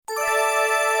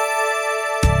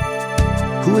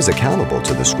Who is accountable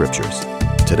to the Scriptures?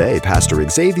 Today, Pastor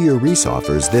Xavier Reese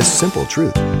offers this simple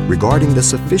truth regarding the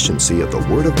sufficiency of the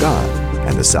Word of God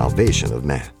and the salvation of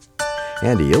man.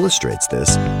 And he illustrates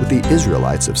this with the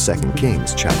Israelites of 2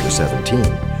 Kings chapter 17,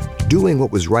 doing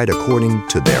what was right according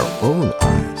to their own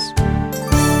eyes.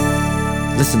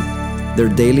 Listen, their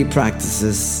daily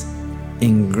practices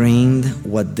ingrained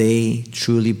what they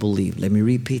truly believed. Let me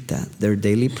repeat that. Their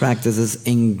daily practices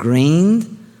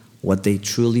ingrained what they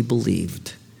truly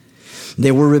believed.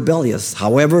 They were rebellious.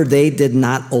 However, they did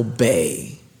not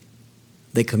obey.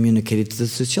 They communicated to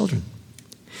the children.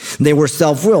 They were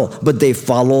self-willed, but they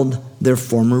followed their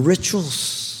former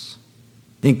rituals,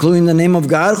 including the name of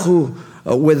God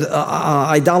with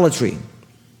idolatry.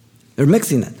 They're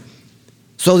mixing it.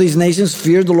 So these nations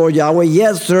feared the Lord Yahweh,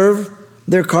 yet served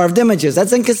their carved images.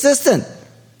 That's inconsistent.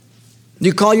 Do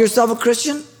you call yourself a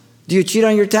Christian? Do you cheat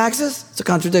on your taxes? It's a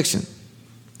contradiction.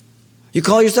 You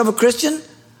call yourself a Christian,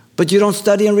 but you don't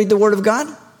study and read the Word of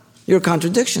God? You're a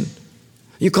contradiction.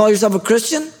 You call yourself a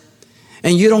Christian,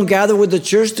 and you don't gather with the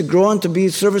church to grow and to be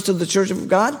service to the church of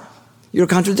God? You're a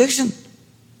contradiction.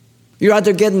 You're out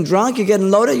there getting drunk, you're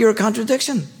getting loaded, you're a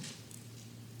contradiction.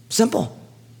 Simple.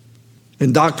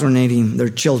 Indoctrinating their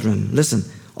children. Listen,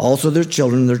 also their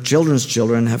children's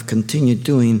children have continued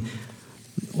doing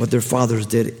what their fathers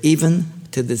did, even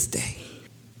to this day.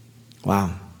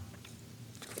 Wow.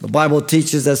 The Bible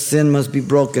teaches that sin must be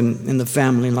broken in the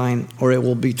family line, or it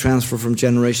will be transferred from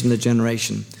generation to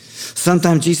generation.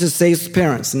 Sometimes Jesus saves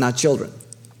parents and not children.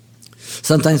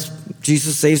 Sometimes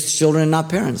Jesus saves children and not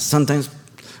parents. Sometimes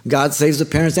God saves the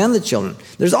parents and the children.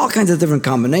 There's all kinds of different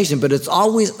combinations, but it's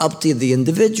always up to the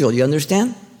individual. You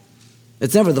understand?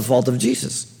 It's never the fault of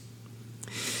Jesus.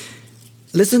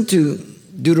 Listen to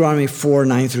Deuteronomy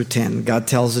 4:9-10. God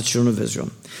tells the children of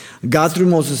Israel. God through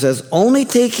Moses says, "Only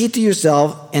take heed to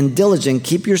yourself and diligent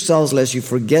keep yourselves, lest you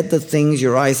forget the things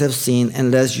your eyes have seen,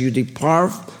 and lest you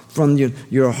depart from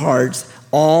your hearts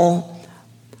all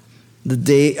the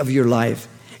day of your life,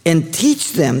 and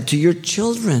teach them to your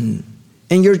children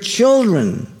and your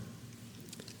children,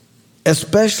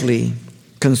 especially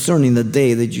concerning the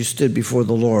day that you stood before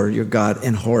the Lord your God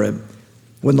in Horeb,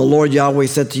 when the Lord Yahweh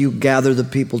said to you, gather the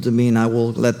people to me, and I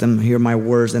will let them hear my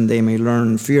words, and they may learn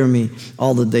and fear me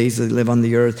all the days that they live on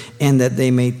the earth, and that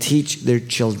they may teach their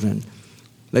children."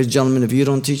 Ladies and gentlemen, if you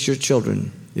don't teach your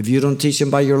children, if you don't teach them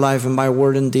by your life and by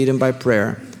word and deed and by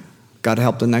prayer, God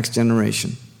help the next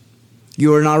generation.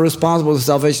 You are not responsible for the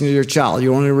salvation of your child.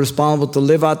 You're only responsible to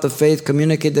live out the faith,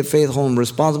 communicate the faith home,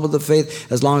 responsible for the faith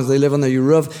as long as they live under your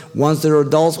roof. Once they're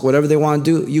adults, whatever they want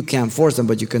to do, you can't force them,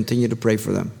 but you continue to pray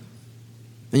for them.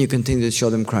 And you continue to show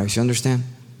them Christ. You understand?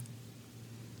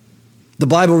 The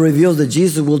Bible reveals that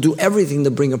Jesus will do everything to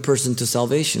bring a person to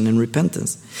salvation and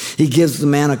repentance. He gives the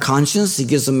man a conscience. He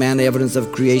gives the man the evidence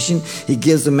of creation. He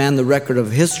gives the man the record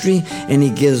of history. And he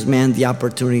gives man the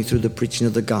opportunity through the preaching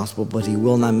of the gospel. But he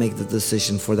will not make the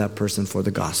decision for that person for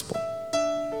the gospel.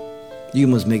 You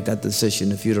must make that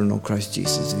decision if you don't know Christ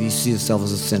Jesus, if you see yourself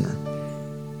as a sinner,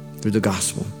 through the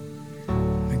gospel.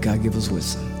 May God give us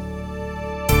wisdom.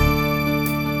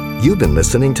 You've been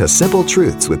listening to Simple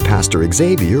Truths with Pastor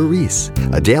Xavier Reese,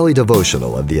 a daily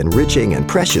devotional of the enriching and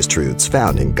precious truths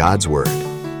found in God's Word.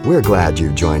 We're glad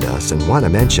you joined us and want to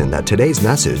mention that today's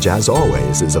message, as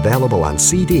always, is available on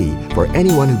CD for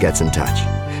anyone who gets in touch.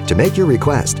 To make your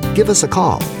request, give us a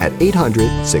call at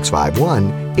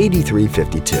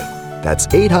 800-651-8352. That's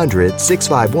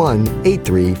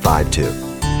 800-651-8352.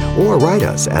 Or write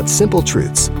us at Simple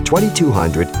Truths,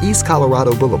 2200 East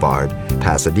Colorado Boulevard,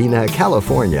 Pasadena,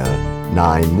 California,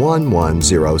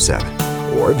 91107.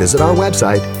 Or visit our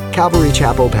website,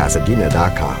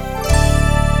 CalvaryChapelPasadena.com.